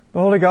The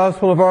Holy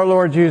Gospel of our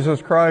Lord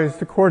Jesus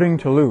Christ according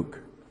to Luke.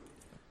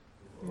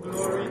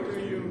 Glory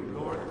to you,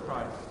 Lord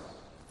Christ.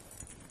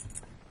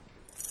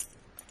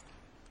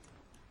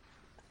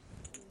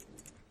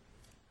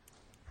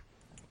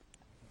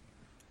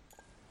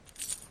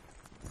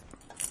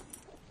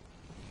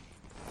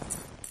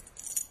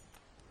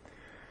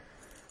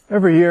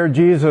 Every year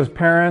Jesus'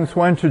 parents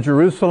went to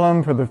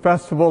Jerusalem for the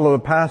festival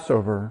of the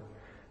Passover,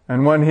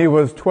 and when he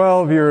was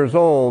 12 years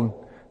old,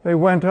 they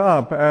went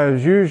up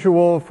as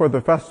usual for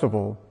the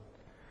festival.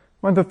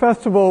 When the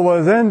festival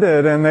was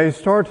ended and they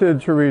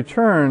started to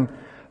return,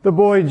 the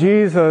boy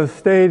Jesus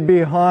stayed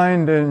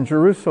behind in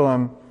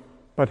Jerusalem,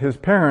 but his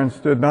parents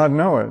did not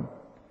know it.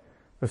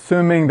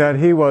 Assuming that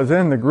he was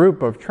in the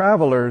group of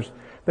travelers,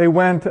 they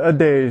went a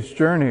day's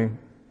journey.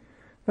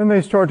 Then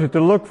they started to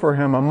look for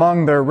him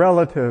among their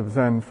relatives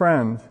and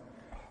friends.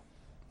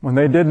 When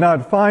they did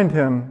not find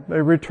him,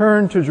 they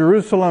returned to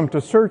Jerusalem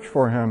to search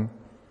for him.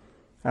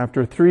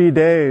 After 3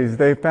 days,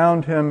 they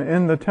found him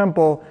in the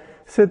temple,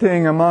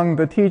 sitting among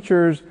the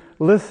teachers,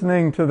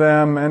 listening to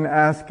them and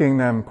asking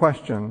them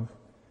questions.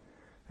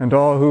 And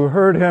all who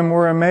heard him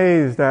were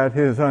amazed at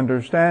his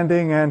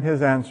understanding and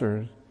his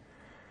answers.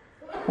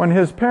 When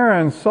his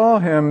parents saw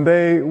him,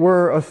 they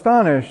were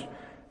astonished,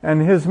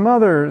 and his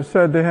mother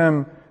said to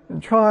him,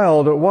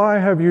 "Child, why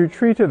have you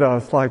treated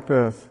us like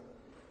this?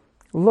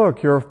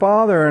 Look, your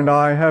father and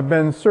I have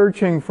been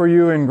searching for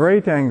you in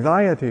great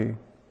anxiety."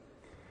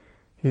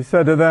 He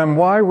said to them,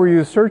 "Why were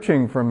you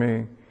searching for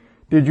me?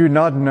 Did you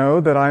not know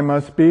that I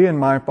must be in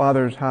my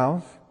Father's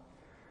house?"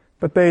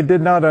 But they did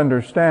not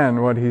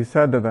understand what he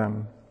said to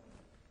them.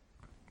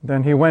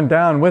 Then he went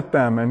down with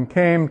them and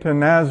came to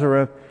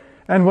Nazareth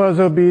and was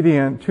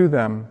obedient to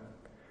them.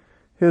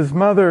 His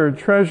mother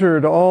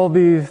treasured all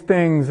these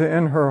things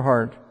in her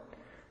heart.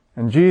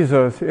 And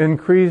Jesus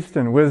increased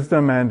in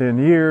wisdom and in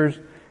years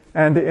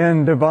and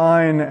in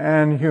divine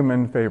and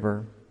human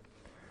favor.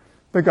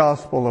 The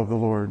Gospel of the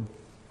Lord.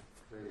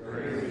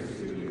 Praise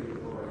to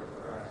you, Lord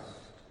Christ.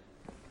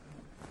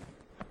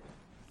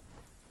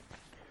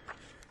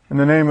 In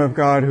the name of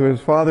God, who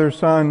is Father,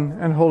 Son,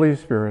 and Holy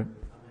Spirit.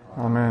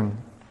 Amen.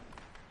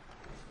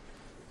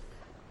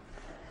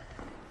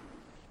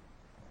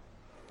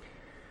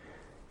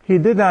 He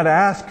did not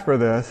ask for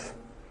this.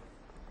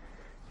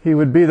 He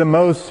would be the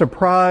most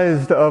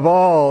surprised of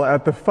all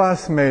at the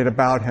fuss made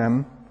about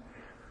him.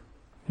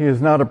 He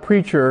is not a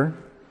preacher.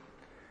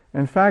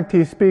 In fact,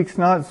 he speaks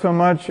not so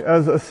much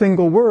as a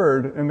single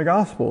word in the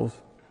Gospels.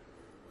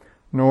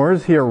 Nor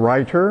is he a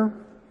writer,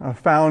 a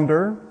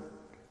founder,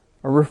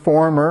 a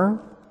reformer,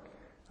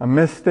 a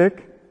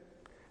mystic,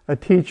 a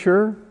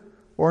teacher,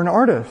 or an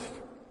artist.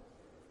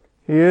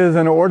 He is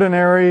an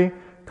ordinary,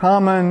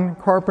 common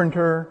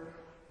carpenter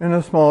in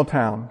a small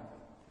town.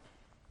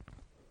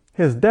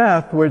 His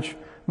death, which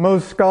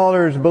most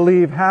scholars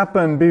believe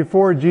happened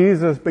before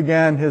Jesus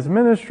began his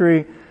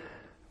ministry,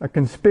 a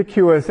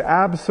conspicuous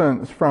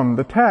absence from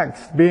the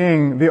text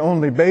being the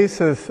only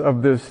basis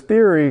of this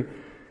theory,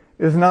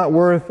 is not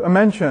worth a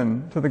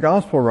mention to the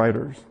gospel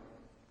writers.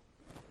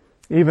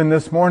 Even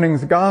this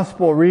morning's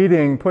gospel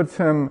reading puts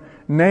him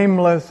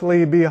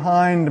namelessly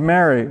behind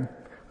Mary,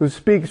 who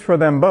speaks for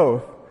them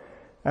both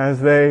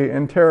as they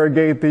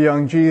interrogate the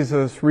young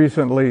Jesus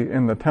recently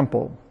in the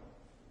temple.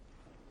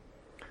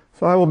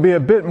 So I will be a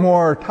bit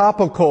more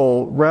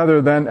topical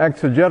rather than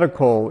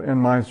exegetical in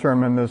my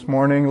sermon this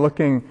morning,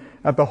 looking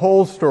at the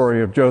whole story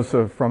of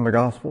Joseph from the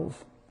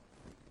Gospels.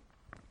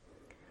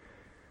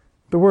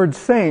 The word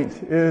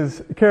saint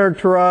is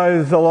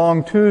characterized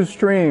along two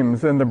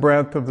streams in the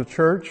breadth of the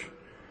Church.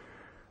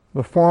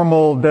 The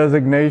formal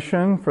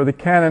designation for the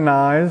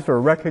canonized or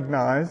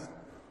recognized,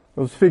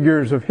 those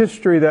figures of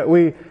history that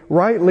we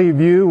rightly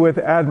view with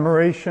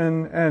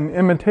admiration and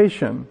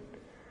imitation,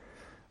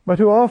 but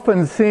who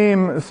often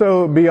seem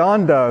so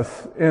beyond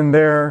us in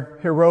their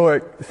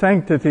heroic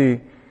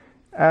sanctity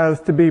as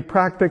to be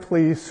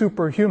practically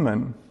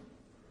superhuman.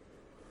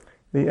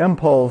 The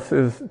impulse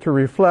is to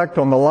reflect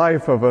on the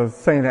life of a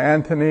St.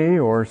 Anthony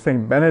or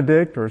St.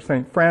 Benedict or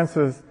St.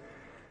 Francis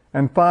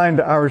and find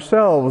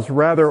ourselves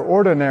rather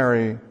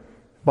ordinary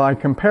by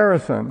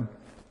comparison,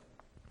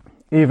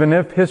 even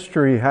if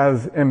history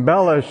has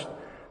embellished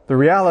the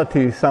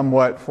reality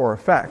somewhat for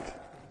effect.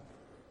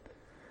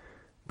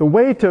 The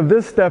weight of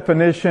this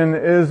definition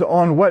is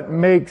on what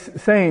makes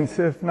saints,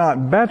 if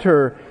not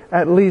better,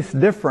 at least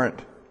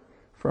different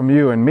from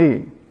you and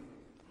me.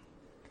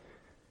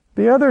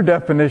 The other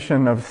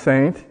definition of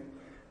saint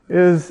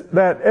is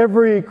that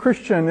every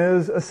Christian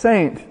is a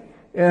saint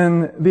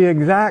in the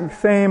exact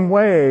same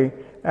way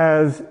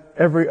as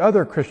every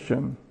other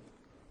Christian,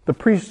 the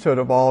priesthood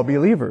of all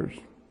believers.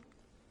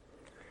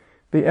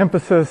 The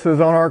emphasis is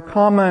on our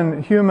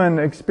common human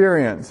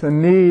experience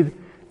and need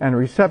and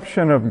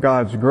reception of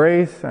God's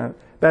grace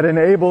that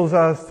enables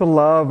us to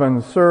love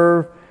and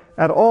serve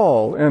at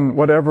all in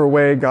whatever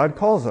way God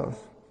calls us.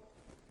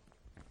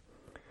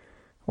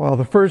 While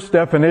the first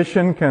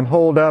definition can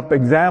hold up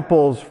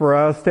examples for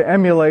us to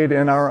emulate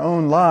in our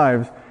own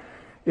lives,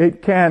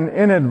 it can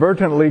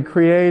inadvertently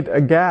create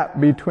a gap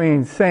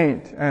between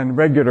saint and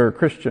regular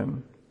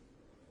Christian.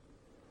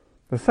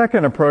 The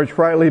second approach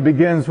rightly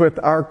begins with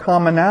our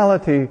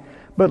commonality,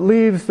 but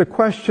leaves the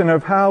question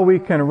of how we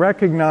can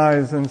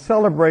recognize and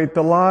celebrate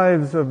the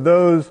lives of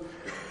those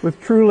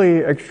with truly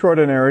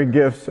extraordinary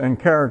gifts and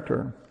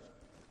character.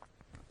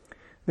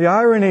 The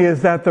irony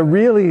is that the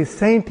really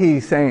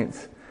sainty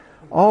saints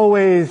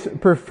always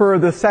prefer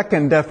the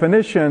second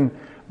definition,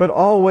 but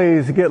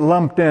always get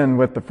lumped in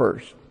with the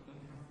first.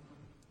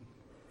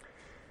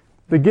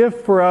 The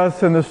gift for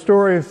us in the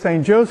story of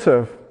St.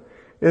 Joseph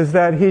is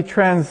that he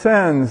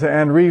transcends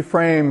and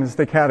reframes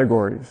the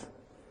categories.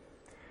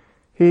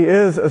 He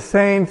is a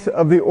saint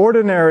of the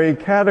ordinary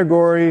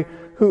category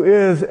who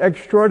is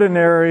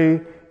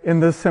extraordinary in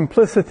the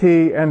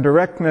simplicity and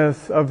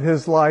directness of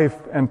his life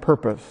and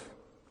purpose.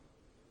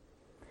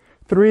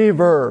 3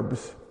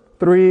 verbs,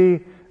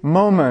 3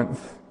 moments,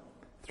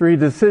 3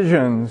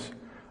 decisions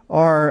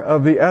are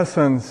of the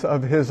essence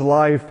of his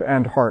life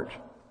and heart.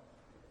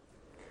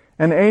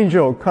 An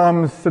angel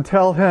comes to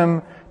tell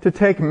him to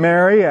take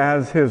Mary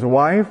as his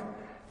wife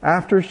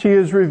after she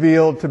is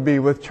revealed to be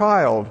with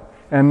child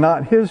and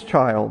not his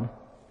child.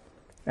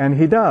 And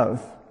he does.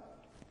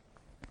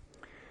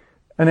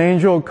 An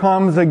angel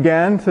comes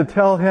again to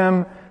tell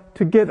him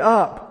to get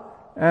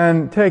up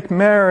and take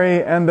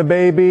Mary and the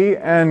baby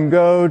and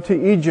go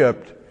to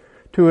Egypt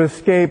to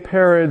escape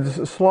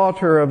Herod's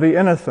slaughter of the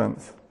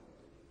innocents.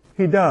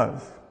 He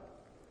does.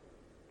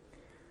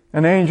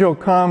 An angel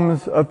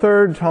comes a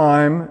third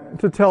time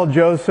to tell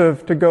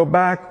Joseph to go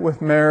back with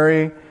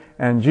Mary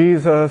and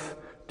Jesus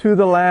to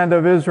the land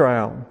of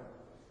Israel.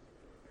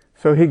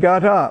 So he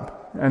got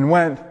up and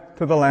went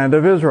to the land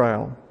of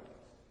Israel.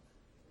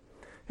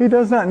 He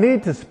does not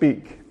need to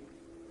speak.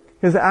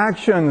 His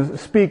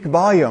actions speak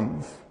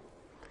volumes.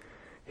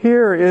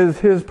 Here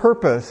is his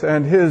purpose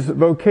and his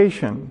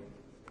vocation.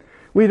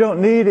 We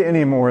don't need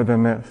any more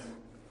than this.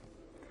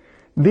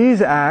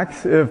 These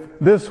acts, if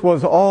this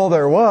was all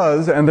there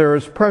was, and there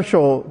is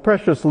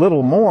precious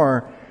little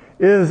more,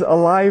 is a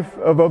life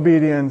of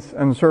obedience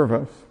and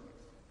service.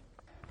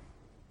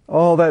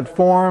 All that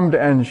formed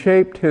and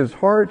shaped his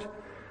heart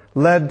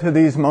led to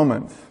these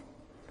moments,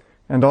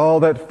 and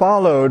all that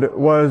followed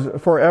was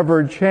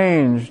forever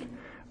changed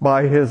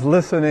by his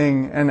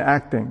listening and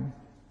acting.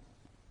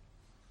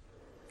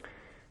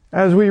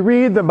 As we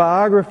read the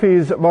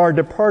biographies of our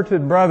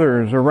departed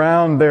brothers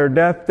around their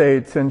death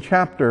dates and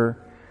chapter,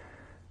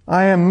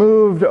 I am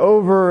moved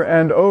over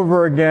and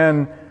over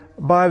again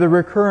by the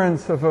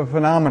recurrence of a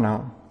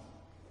phenomenon.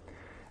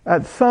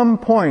 At some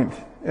point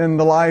in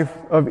the life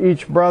of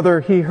each brother,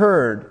 he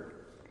heard,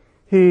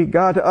 he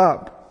got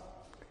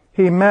up,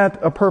 he met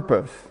a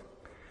purpose,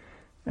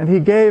 and he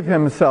gave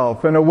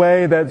himself in a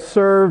way that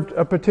served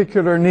a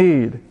particular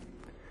need,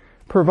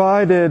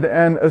 provided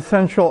an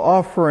essential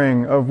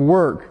offering of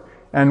work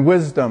and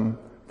wisdom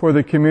for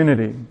the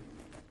community.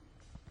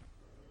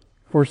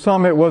 For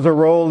some, it was a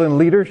role in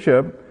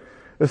leadership,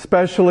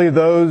 especially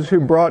those who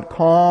brought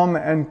calm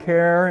and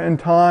care in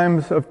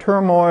times of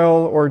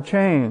turmoil or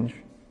change.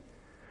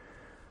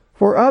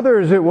 For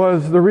others, it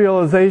was the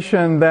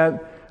realization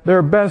that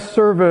their best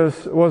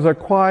service was a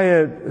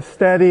quiet,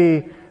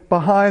 steady,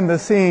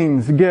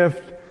 behind-the-scenes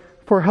gift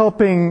for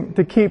helping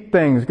to keep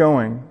things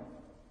going.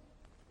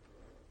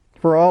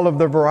 For all of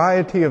the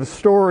variety of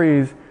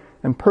stories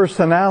and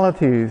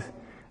personalities,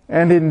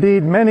 and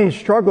indeed many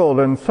struggled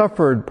and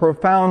suffered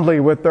profoundly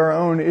with their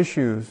own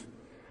issues,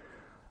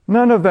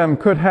 none of them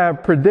could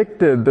have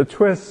predicted the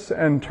twists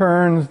and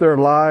turns their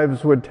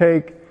lives would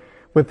take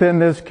within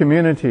this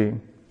community,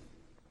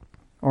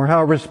 or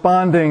how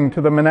responding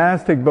to the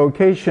monastic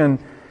vocation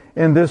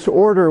in this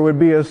order would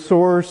be a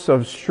source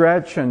of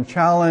stretch and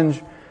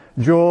challenge,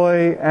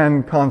 joy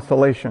and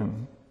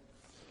consolation.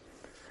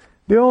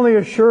 The only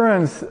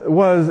assurance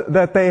was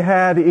that they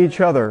had each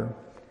other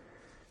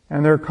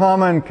and their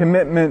common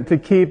commitment to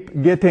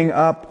keep getting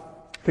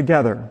up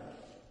together.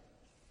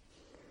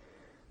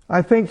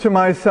 I think to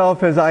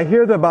myself as I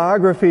hear the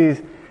biographies,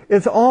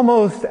 it's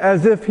almost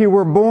as if he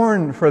were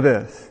born for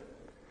this.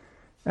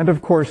 And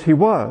of course he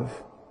was.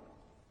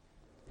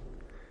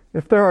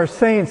 If there are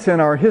saints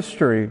in our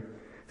history,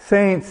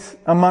 saints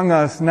among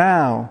us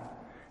now,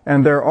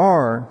 and there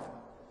are,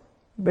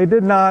 they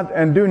did not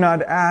and do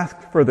not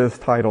ask for this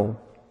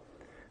title,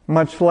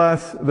 much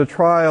less the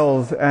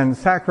trials and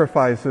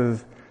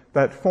sacrifices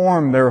that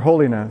form their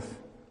holiness.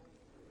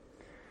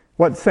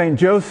 What St.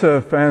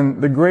 Joseph and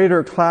the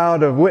greater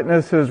cloud of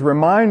witnesses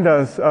remind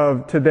us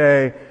of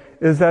today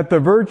is that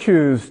the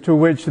virtues to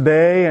which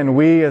they and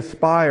we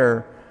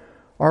aspire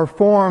are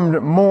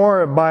formed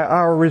more by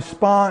our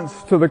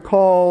response to the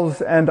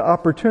calls and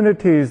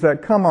opportunities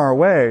that come our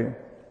way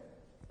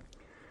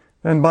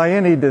than by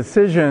any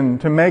decision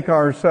to make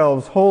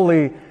ourselves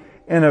holy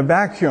in a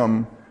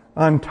vacuum,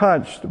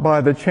 untouched by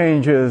the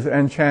changes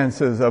and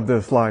chances of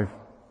this life.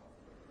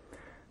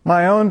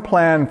 My own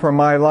plan for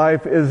my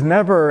life is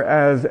never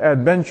as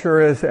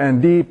adventurous and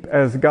deep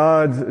as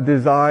God's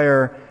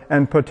desire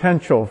and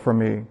potential for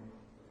me.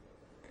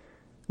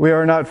 We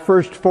are not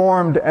first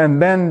formed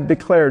and then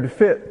declared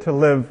fit to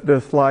live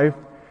this life.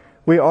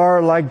 We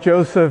are, like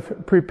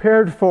Joseph,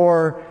 prepared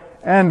for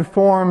and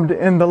formed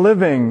in the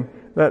living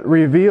that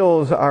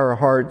reveals our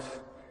hearts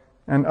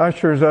and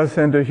ushers us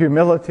into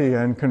humility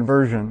and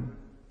conversion.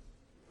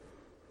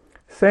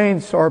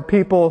 Saints are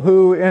people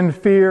who, in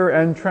fear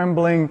and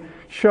trembling,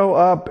 show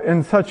up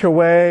in such a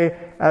way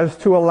as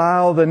to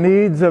allow the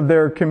needs of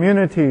their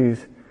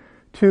communities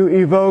to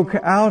evoke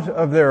out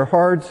of their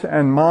hearts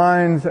and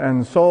minds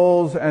and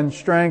souls and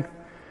strength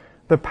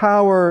the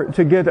power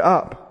to get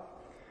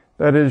up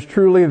that is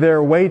truly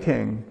their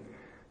waiting,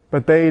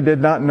 but they did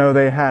not know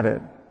they had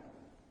it.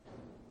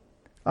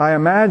 I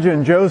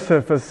imagine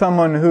Joseph as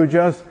someone who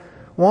just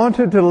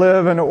wanted to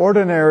live an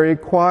ordinary,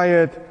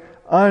 quiet,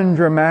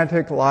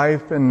 undramatic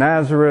life in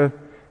Nazareth,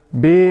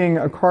 being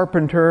a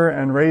carpenter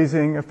and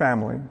raising a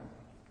family.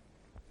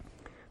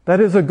 That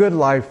is a good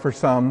life for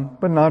some,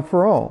 but not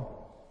for all.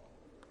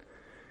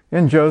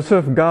 In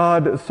Joseph,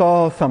 God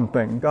saw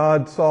something.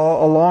 God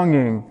saw a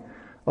longing,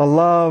 a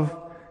love,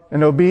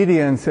 an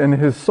obedience in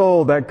his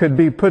soul that could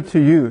be put to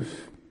use,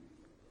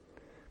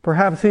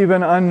 perhaps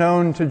even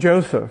unknown to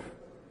Joseph.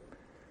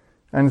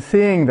 And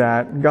seeing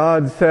that,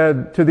 God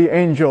said to the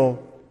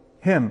angel,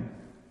 him.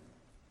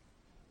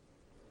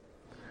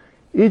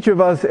 Each of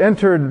us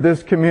entered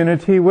this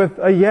community with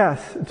a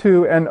yes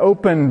to an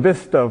open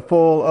vista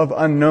full of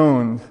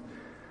unknowns,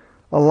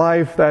 a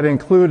life that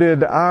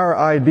included our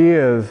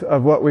ideas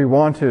of what we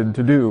wanted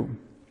to do.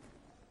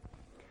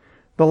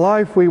 The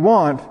life we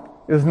want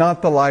is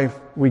not the life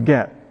we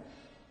get.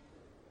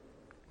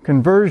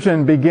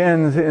 Conversion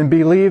begins in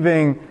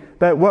believing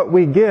that what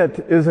we get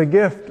is a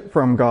gift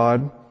from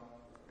God.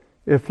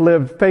 If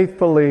lived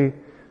faithfully,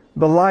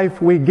 the life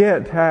we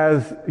get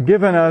has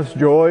given us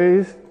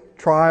joys,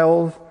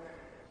 trials,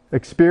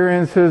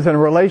 experiences,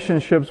 and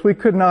relationships we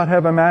could not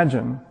have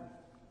imagined.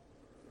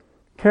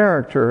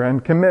 Character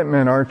and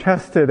commitment are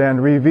tested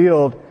and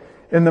revealed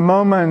in the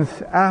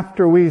moments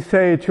after we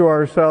say to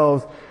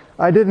ourselves,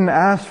 I didn't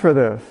ask for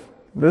this.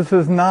 This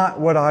is not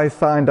what I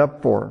signed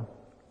up for.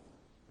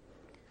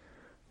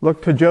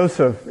 Look to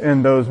Joseph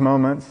in those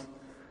moments.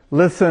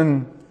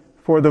 Listen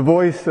for the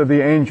voice of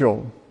the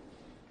angel.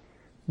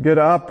 Get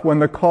up when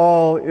the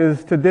call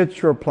is to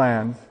ditch your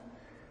plans.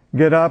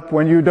 Get up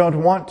when you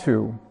don't want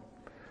to.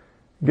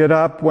 Get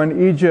up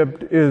when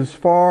Egypt is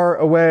far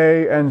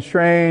away and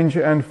strange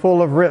and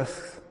full of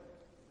risks.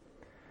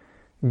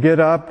 Get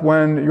up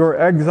when your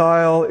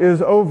exile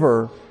is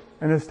over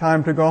and it's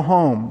time to go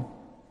home.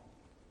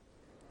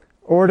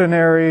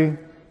 Ordinary,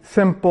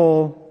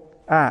 simple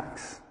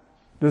acts,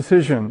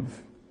 decisions,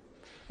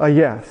 a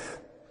yes.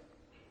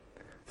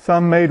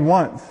 Some made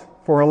once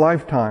for a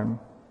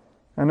lifetime,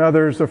 and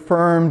others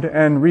affirmed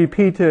and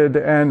repeated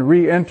and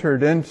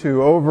re-entered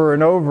into over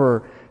and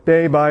over,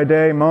 day by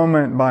day,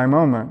 moment by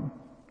moment.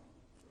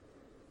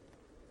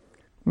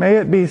 May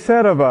it be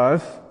said of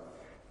us,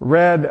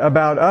 read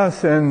about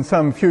us in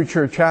some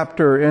future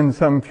chapter, in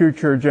some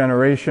future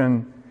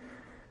generation,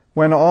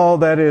 when all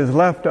that is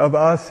left of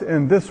us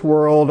in this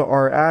world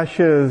are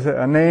ashes,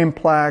 a name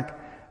plaque,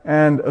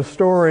 and a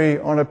story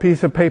on a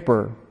piece of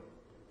paper,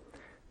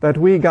 that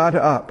we got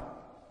up.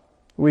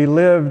 We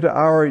lived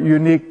our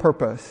unique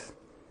purpose.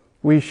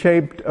 We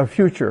shaped a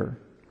future.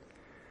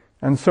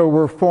 And so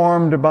we're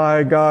formed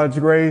by God's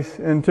grace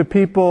into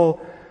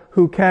people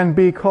who can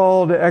be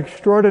called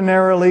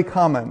extraordinarily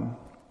common.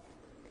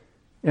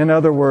 In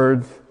other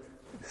words,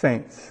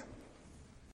 saints.